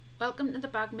Welcome to the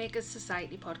Bag Makers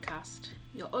Society podcast,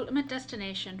 your ultimate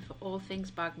destination for all things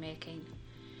bag making.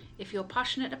 If you're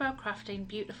passionate about crafting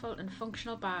beautiful and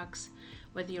functional bags,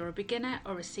 whether you're a beginner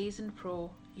or a seasoned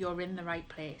pro, you're in the right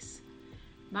place.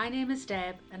 My name is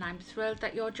Deb and I'm thrilled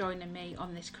that you're joining me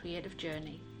on this creative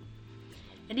journey.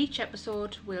 In each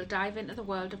episode, we'll dive into the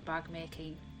world of bag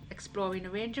making, exploring a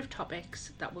range of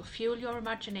topics that will fuel your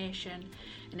imagination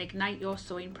and ignite your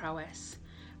sewing prowess.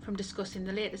 From discussing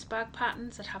the latest bag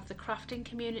patterns that have the crafting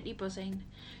community buzzing,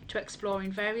 to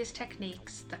exploring various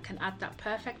techniques that can add that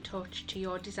perfect touch to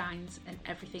your designs and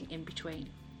everything in between.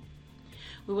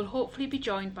 We will hopefully be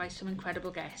joined by some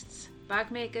incredible guests, bag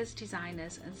makers,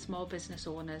 designers and small business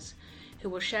owners who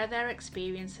will share their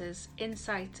experiences,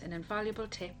 insights and invaluable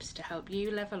tips to help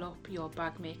you level up your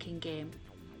bag making game.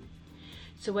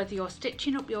 So whether you're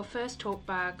stitching up your first tote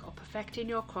bag or perfecting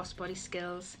your crossbody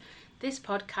skills, this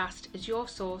podcast is your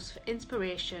source for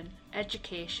inspiration,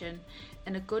 education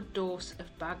and a good dose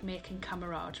of bag making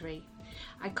camaraderie.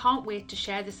 I can't wait to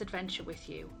share this adventure with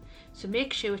you, so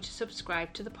make sure to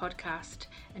subscribe to the podcast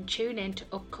and tune in to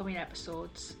upcoming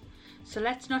episodes. So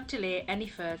let's not delay any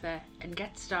further and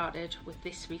get started with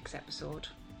this week's episode.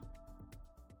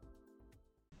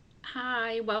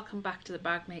 Hi, welcome back to the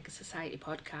Bag Makers Society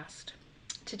podcast.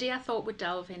 Today I thought we'd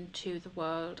delve into the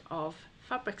world of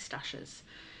fabric stashes.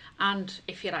 And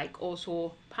if you like,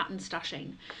 also pattern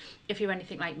stashing. If you're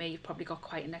anything like me, you've probably got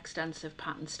quite an extensive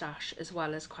pattern stash as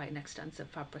well as quite an extensive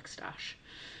fabric stash.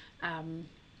 My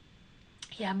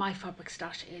fabric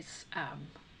stash is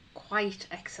quite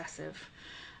excessive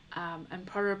and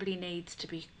probably needs to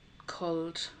be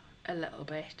culled a little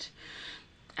bit.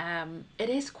 It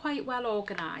is quite well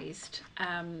organised.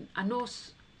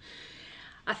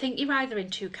 I think you're either in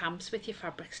two camps with your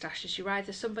fabric stashes. You're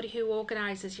either somebody who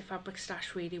organises your fabric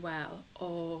stash really well,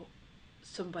 or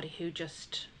somebody who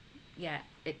just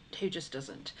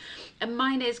doesn't. And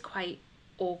mine is quite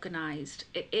organised.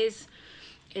 It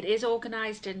is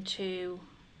organised into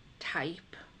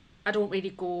type. I don't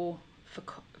really go for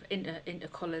into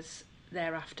colours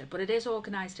thereafter, but it is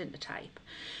organised into type.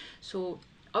 So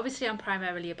obviously I'm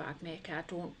primarily a bag maker.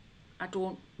 I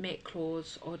don't make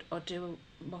clothes or do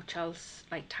much else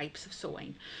like types of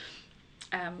sewing.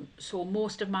 So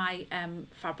most of my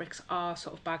fabrics are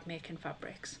sort of bag making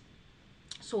fabrics.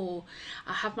 So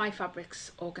I have my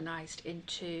fabrics organised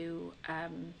into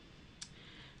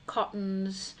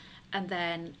cottons, and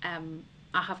then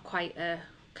I have quite a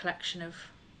collection of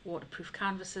waterproof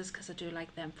canvases because I do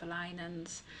like them for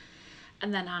linens,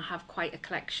 and then I have quite a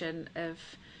collection of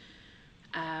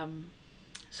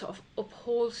sort of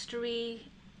upholstery,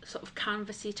 sort of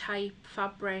canvasy type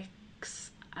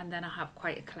fabrics, and then I have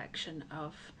quite a collection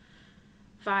of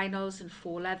vinyls and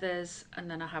faux leathers, and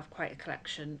then I have quite a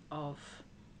collection of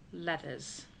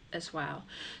leathers as well.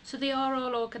 So they are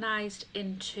all organised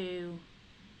into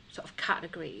sort of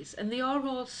categories, and they are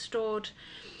all stored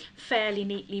fairly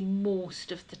neatly most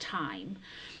of the time.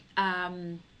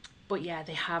 But yeah,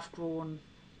 they have grown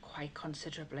quite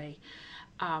considerably.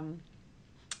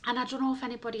 And I don't know if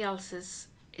anybody else is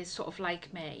sort of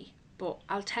like me, but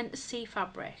I'll tend to see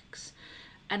fabrics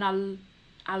and I'll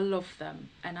love them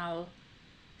and I'll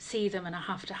see them and I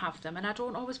have to have them, and I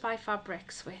don't always buy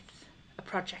fabrics with a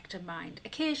project in mind.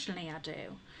 Occasionally I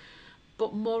do,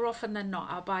 but more often than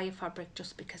not I'll buy a fabric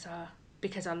just because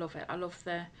I love it. I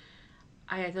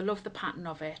either love the pattern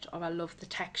of it or I love the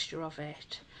texture of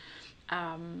it,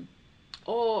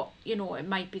 or it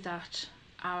might be that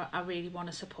I really want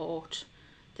to support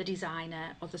the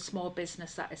designer or the small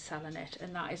business that is selling it,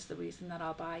 and that is the reason that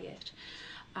I'll buy it.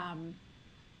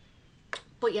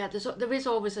 But yeah, there is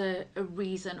always a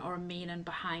reason or a meaning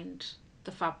behind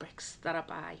the fabrics that I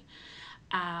buy.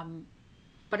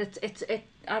 But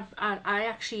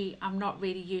I'm not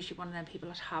really usually one of them people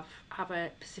that have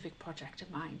a specific project in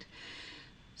mind.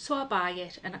 So I'll buy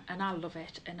it and I'll love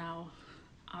it, and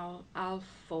I'll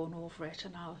fawn over it,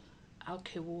 and I'll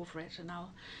coo over it, and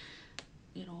I'll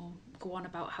go on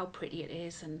about how pretty it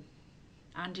is, and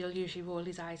Andy will usually roll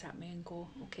his eyes at me and go,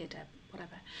 okay Deb,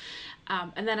 whatever.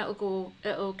 And then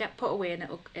it'll get put away, and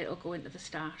it'll go into the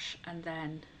stash, and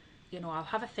then I'll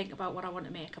have a think about what I want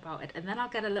to make about it, and then I'll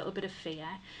get a little bit of fear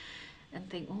and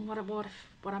think, oh, what if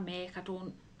what I make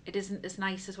it isn't as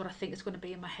nice as what I think it's going to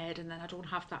be in my head, and then I don't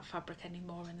have that fabric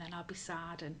anymore, and then I'll be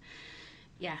sad. And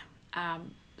yeah,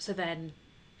 so then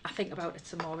I think about it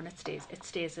some more, and it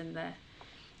stays in the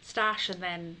stash, and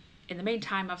then in the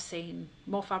meantime I've seen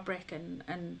more fabric,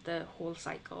 and the whole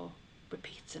cycle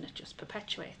repeats and it just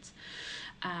perpetuates.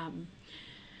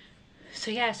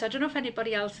 So I don't know if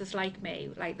anybody else is like me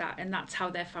like that, and that's how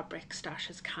their fabric stash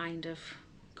has kind of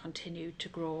continue to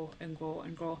grow and grow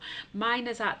and grow. Mine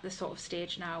is at the sort of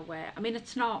stage now where, I mean,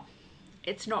 it's not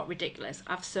ridiculous.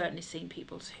 I've certainly seen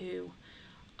people who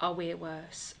are way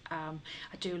worse. I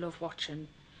do love watching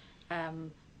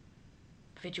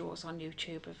videos on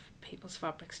YouTube of people's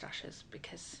fabric stashes,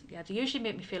 because they usually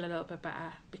make me feel a little bit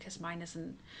better, because mine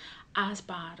isn't as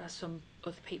bad as some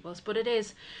other people's, but it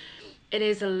is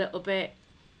a little bit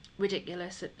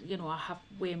ridiculous. I have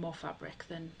way more fabric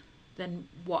than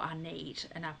what I need,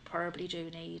 and I probably do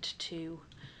need to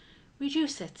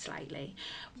reduce it slightly.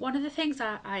 One of the things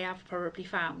I have probably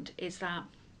found is that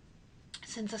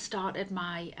since I started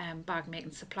my bag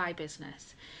making supply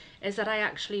business, is that I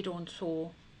actually don't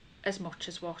sew as much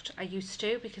as what I used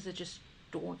to, because I just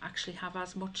don't actually have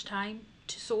as much time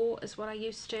to sew as what I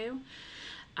used to.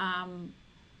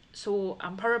 So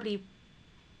I'm probably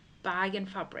buying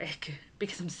fabric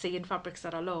because I'm seeing fabrics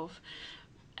that I love.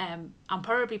 I'm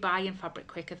probably buying fabric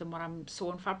quicker than what I'm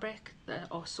sewing fabric,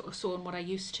 or sort of sewing what I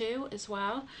used to as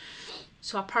well.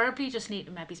 So I probably just need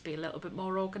to maybe be a little bit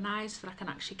more organised, so that I can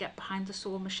actually get behind the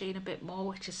sewing machine a bit more,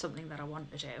 which is something that I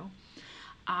want to do.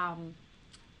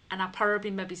 And I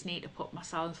probably maybe need to put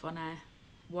myself on a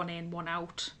 1 in, 1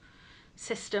 out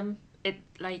system,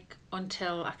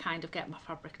 until I kind of get my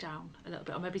fabric down a little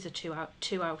bit, or maybe it's a 2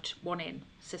 out, 1 in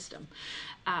system,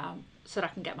 so that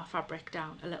I can get my fabric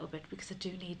down a little bit, because I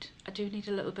do need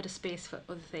a little bit of space for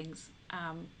other things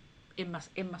in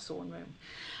my sewing room.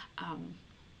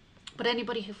 But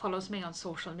anybody who follows me on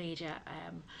social media,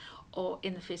 or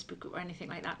in the Facebook group or anything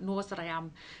like that, knows that I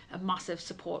am a massive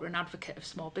supporter and advocate of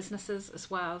small businesses as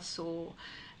well. So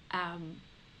I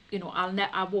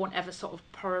won't ever sort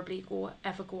of probably go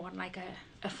on like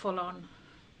a full-on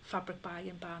fabric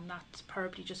buying ban. That's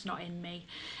probably just not in me,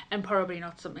 and probably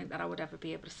not something that I would ever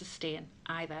be able to sustain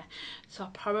either. So I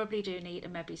probably do need to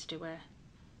maybe do a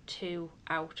 2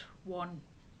 out, 1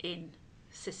 in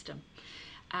system,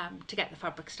 to get the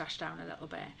fabric stash down a little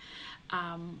bit.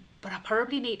 But I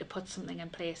probably need to put something in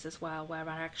place as well where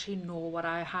I actually know what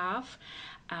I have.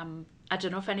 I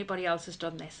don't know if anybody else has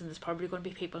done this, and there's probably going to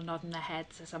be people nodding their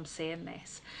heads as I'm saying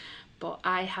this, but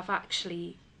I have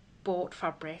actually bought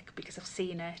fabric because I've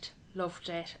seen it, loved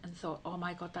it, and thought, oh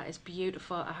my god, that is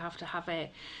beautiful, I have to have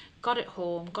it. Got it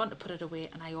home, gone to put it away,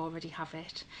 and I already have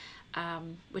it,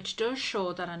 which does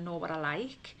show that I know what I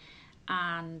like,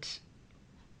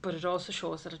 but it also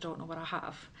shows that I don't know what I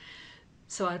have.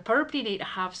 So I probably need to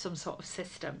have some sort of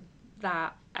system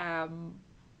that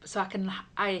so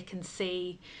I can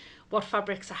see what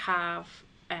fabrics I have,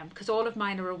 because all of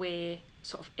mine are away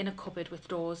sort of in a cupboard with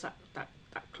doors that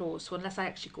close. So unless I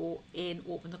actually go in,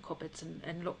 open the cupboards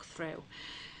and look through,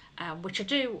 which I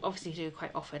do obviously do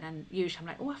quite often, and usually I'm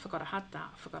like, oh, I forgot I had that.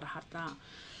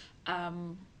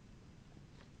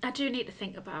 I do need to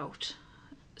think about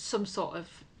some sort of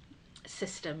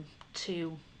system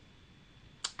to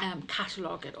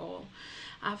catalogue it all.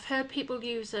 I've heard people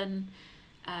using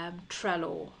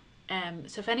Trello.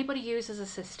 So if anybody uses a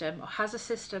system or has a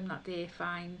system that they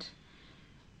find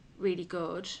really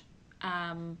good,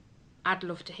 I'd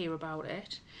love to hear about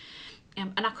it.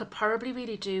 And I could probably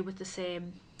really do with the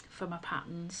same for my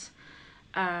patterns.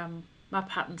 My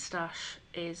pattern stash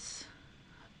is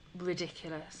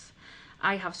ridiculous.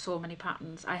 I have so many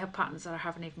patterns. I have patterns that I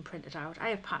haven't even printed out. I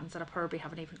have patterns that I probably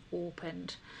haven't even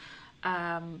opened.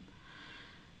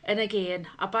 And again,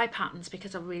 I buy patterns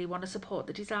because I really want to support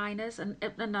the designers, and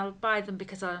I'll buy them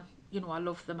because I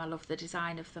love them. I love the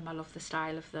design of them. I love the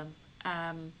style of them.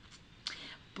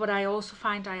 But I also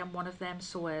find I am one of them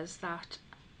sewers that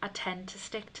I tend to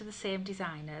stick to the same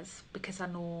designers because I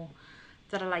know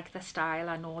that I like their style.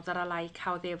 I know that I like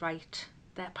how they write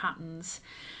their patterns.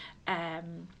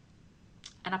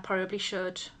 And I probably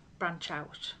should branch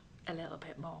out a little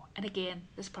bit more. And again,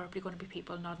 there's probably going to be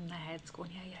people nodding their heads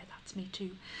going, yeah, that's me too.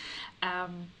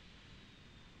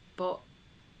 But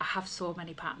I have so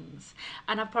many patterns,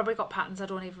 and I've probably got patterns I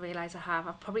don't even realise I have.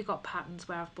 I've probably got patterns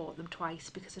where I've bought them twice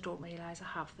because I don't realise I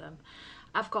have them.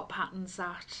 I've got patterns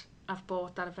that I've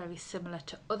bought that are very similar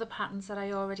to other patterns that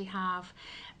I already have,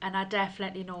 and I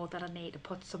definitely know that I need to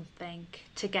put something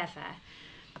together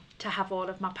to have all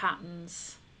of my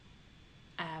patterns,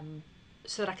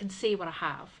 so that I can see what I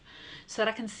have, so that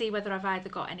I can see whether I've either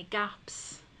got any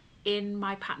gaps in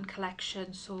my pattern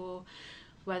collection, so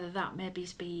whether that maybe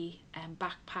be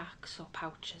backpacks or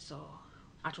pouches, or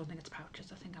I don't think it's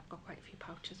pouches, I think I've got quite a few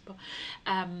pouches, but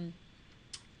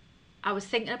I was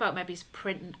thinking about maybe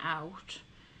printing out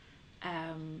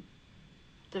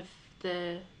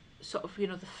the sort of,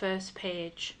 the first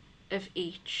page of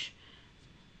each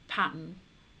pattern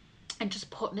and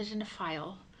just putting it in a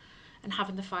file and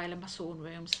having the file in my sewing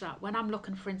room, so that when I'm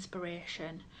looking for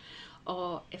inspiration,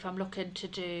 or if I'm looking to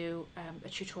do a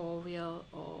tutorial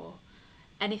or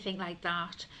anything like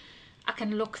that, I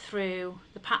can look through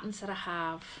the patterns that I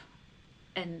have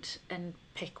and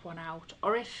pick one out.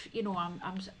 Or if, you know, I'm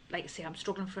like I say, I'm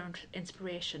struggling for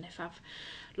inspiration, if I've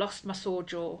lost my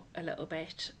sojo a little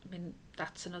bit, I mean,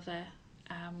 that's another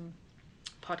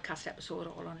podcast episode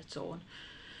all on its own.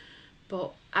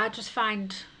 But I just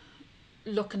find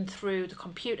looking through the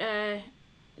computer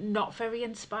not very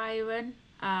inspiring.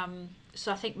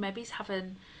 So I think maybe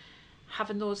having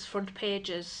those front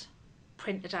pages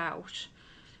printed out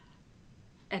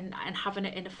and having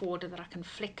it in a folder that I can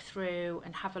flick through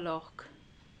and have a look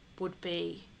would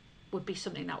be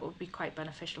something that would be quite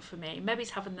beneficial for me. Maybe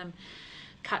it's having them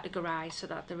categorised so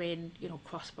that they're in, you know,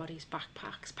 crossbodies,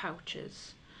 backpacks,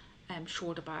 pouches,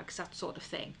 shoulder bags, that sort of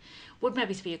thing, would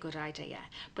maybe be a good idea.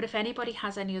 But if anybody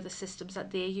has any other systems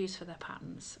that they use for their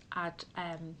patterns,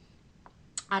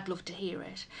 I'd love to hear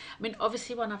it. I mean,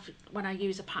 obviously when I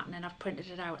use a pattern and I've printed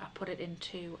it out, I put it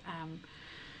into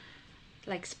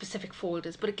like specific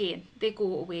folders, but again, they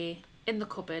go away in the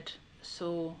cupboard,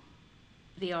 so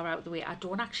they are out of the way. I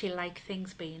don't actually like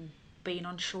things being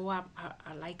on show. I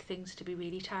like things to be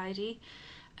really tidy.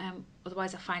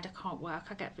 Otherwise I find I can't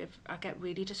work. I get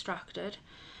really distracted.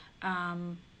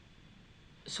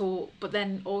 So, but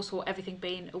then also everything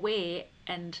being away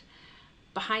and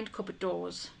behind cupboard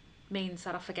doors means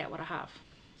that I forget what I have.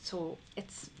 So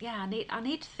it's, yeah, I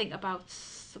need to think about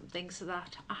something so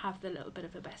that I have the little bit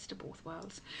of a best of both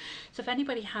worlds. So if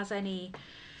anybody has any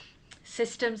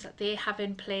systems that they have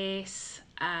in place,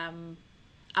 I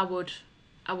would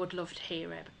love to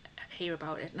hear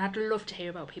about it. And I'd love to hear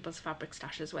about people's fabric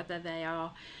stashes, whether they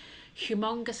are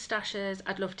humongous stashes.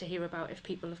 I'd love to hear about if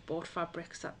people have bought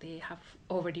fabrics that they have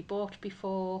already bought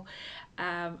before.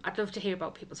 I'd love to hear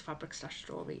about people's fabric stash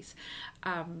stories.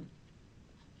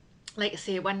 Like I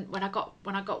say, when I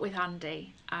got with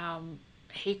Andy,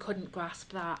 he couldn't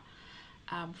grasp that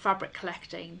fabric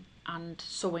collecting and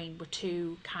sewing were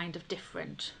two kind of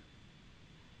different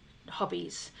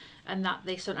hobbies, and that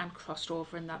they sometimes crossed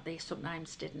over and that they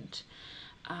sometimes didn't.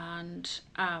 And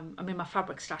I mean, my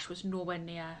fabric stash was nowhere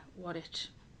near what it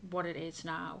is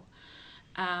now.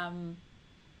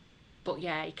 But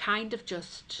yeah, he kind of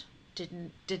just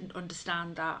didn't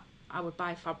understand that I would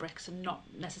buy fabrics and not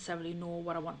necessarily know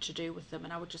what I want to do with them,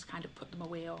 and I would just kind of put them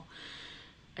away,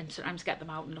 and sometimes get them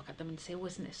out and look at them and say,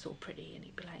 "Wasn't this so pretty?" And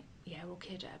he'd be like, "Yeah,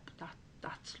 okay, Deb,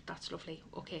 that's lovely,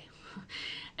 okay,"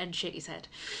 and shake his head.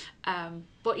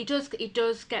 But he does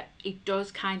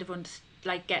kind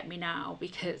of get me now,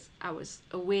 because I was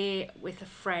away with a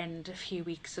friend a few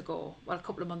weeks ago, well, a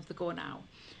couple of months ago now,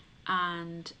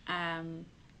 and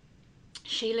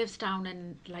she lives down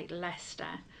in like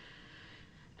Leicester,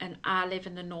 and I live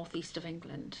in the northeast of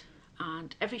England,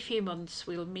 and every few months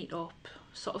we'll meet up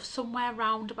sort of somewhere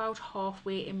round about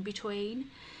halfway in between.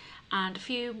 And a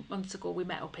few months ago we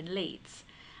met up in Leeds,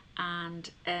 and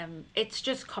it's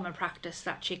just common practice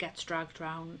that she gets dragged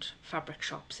around fabric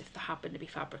shops, if there happen to be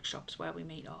fabric shops where we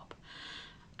meet up.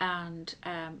 And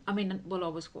I mean, we'll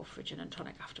always go for a gin and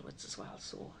tonic afterwards as well,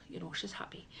 so you know, she's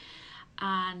happy.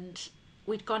 And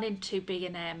we'd gone into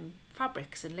B&M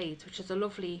Fabrics in Leeds, which is a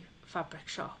lovely fabric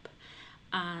shop,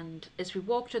 and as we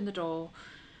walked in the door,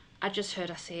 I just heard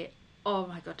her say, "Oh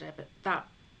my god, Deb,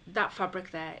 that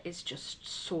fabric there is just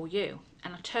so you."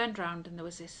 And I turned around and there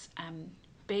was this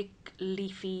big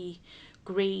leafy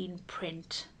green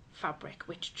print fabric,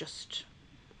 which just,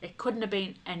 it couldn't have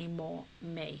been any more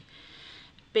me.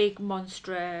 Big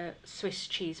monster Swiss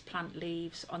cheese plant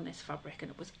leaves on this fabric,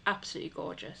 and it was absolutely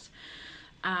gorgeous.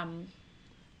 And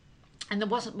there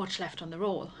wasn't much left on the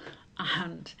roll,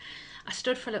 and I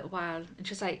stood for a little while, and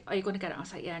she was like, "Are you going to get it?" I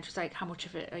was like, "Yeah." And she was like, "How much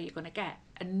of it are you going to get?"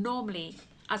 And normally,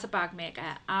 as a bag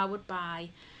maker, I would buy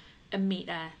a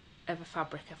metre of a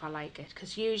fabric if I like it,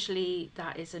 because usually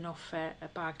that is enough for a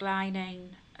bag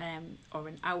lining or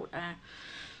an outer.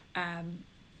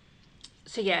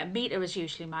 So yeah, a metre is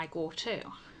usually my go-to,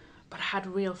 but I had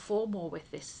real FOMO with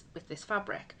this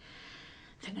fabric,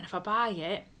 thinking if I buy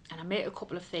it and I make a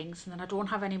couple of things and then I don't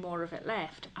have any more of it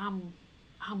left, I'm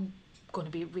going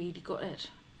to be really gutted.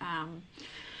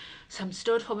 So I'm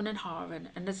stood humming and hawing,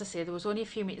 and as I say, there was only a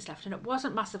few metres left, and it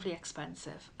wasn't massively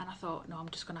expensive, and I thought, no, I'm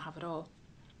just going to have it all.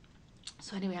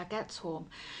 So anyway, I get home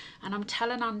and I'm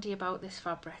telling Andy about this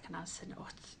fabric, and I said, "Oh,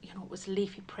 it's, you know, it was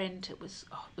leafy print, it was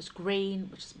green,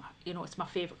 which is my, you know, it's my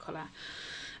favourite colour."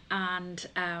 And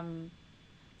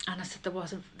I said there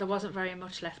wasn't very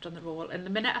much left on the roll. And the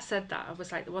minute I said that, I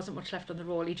was like, there wasn't much left on the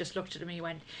roll, he just looked at me and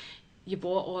went, you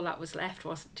bought all that was left,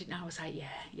 didn't you? I was like,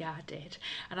 yeah, I did.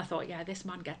 And I thought, yeah, this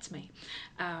man gets me.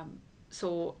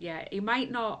 So yeah, he might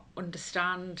not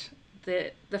understand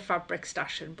the fabric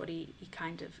stashing, but he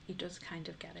does kind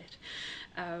of get it.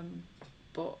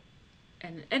 But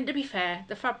and to be fair,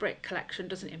 the fabric collection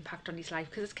doesn't impact on his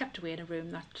life because it's kept away in a room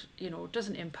that, you know,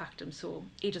 doesn't impact him. So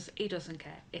he doesn't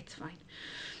care. It's fine.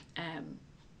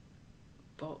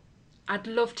 But I'd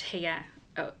love to hear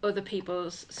other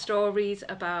people's stories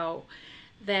about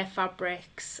their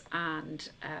fabrics, and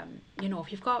you know,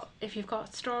 if you've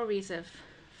got stories of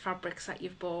fabrics that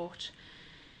you've bought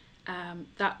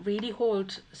that really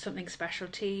hold something special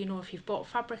to you. You know, if you've bought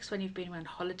fabrics when you've been on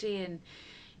holiday and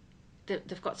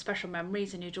they've got special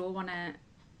memories, and you don't want to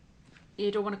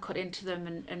cut into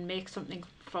them and make something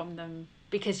from them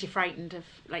because you're frightened of,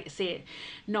 like I say,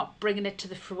 not bringing it to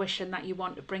the fruition that you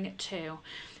want to bring it to,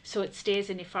 so it stays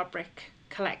in your fabric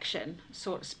collection,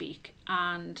 so to speak.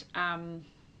 And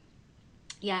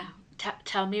yeah,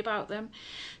 tell me about them.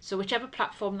 So whichever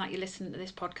platform that you listen to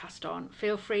this podcast on,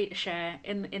 feel free to share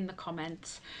in the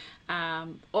comments,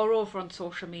 or over on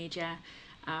social media.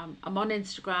 I'm on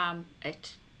Instagram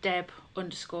at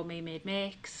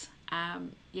Deb_me_made_makes.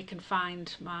 You can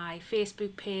find my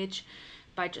Facebook page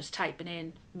by just typing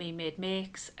in Me Made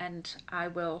Makes, and I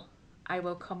will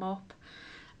come up.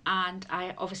 And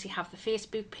I obviously have the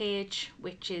Facebook page,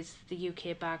 which is the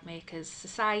UK Bag Makers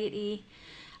Society.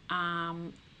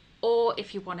 Or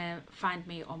if you want to find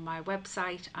me on my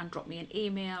website and drop me an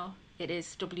email, it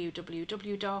is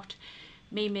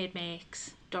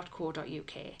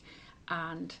www.memadmakes.co.uk.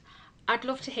 And I'd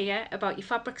love to hear about your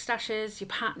fabric stashes, your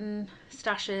pattern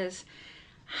stashes,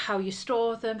 how you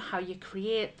store them, how you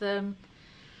create them,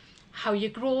 how you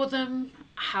grow them,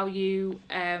 how you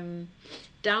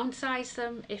downsize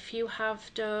them if you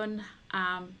have done.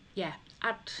 Yeah,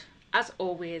 as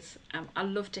always, I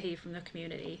love to hear from the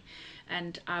community,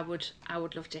 and I would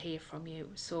love to hear from you.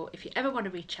 So if you ever want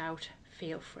to reach out,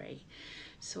 feel free.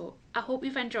 So I hope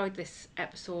you've enjoyed this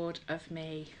episode of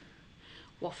me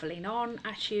waffling on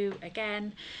at you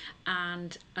again,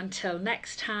 and until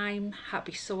next time,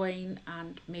 happy sewing,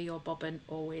 and may your bobbin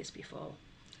always be full.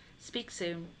 Speak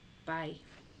soon. Bye.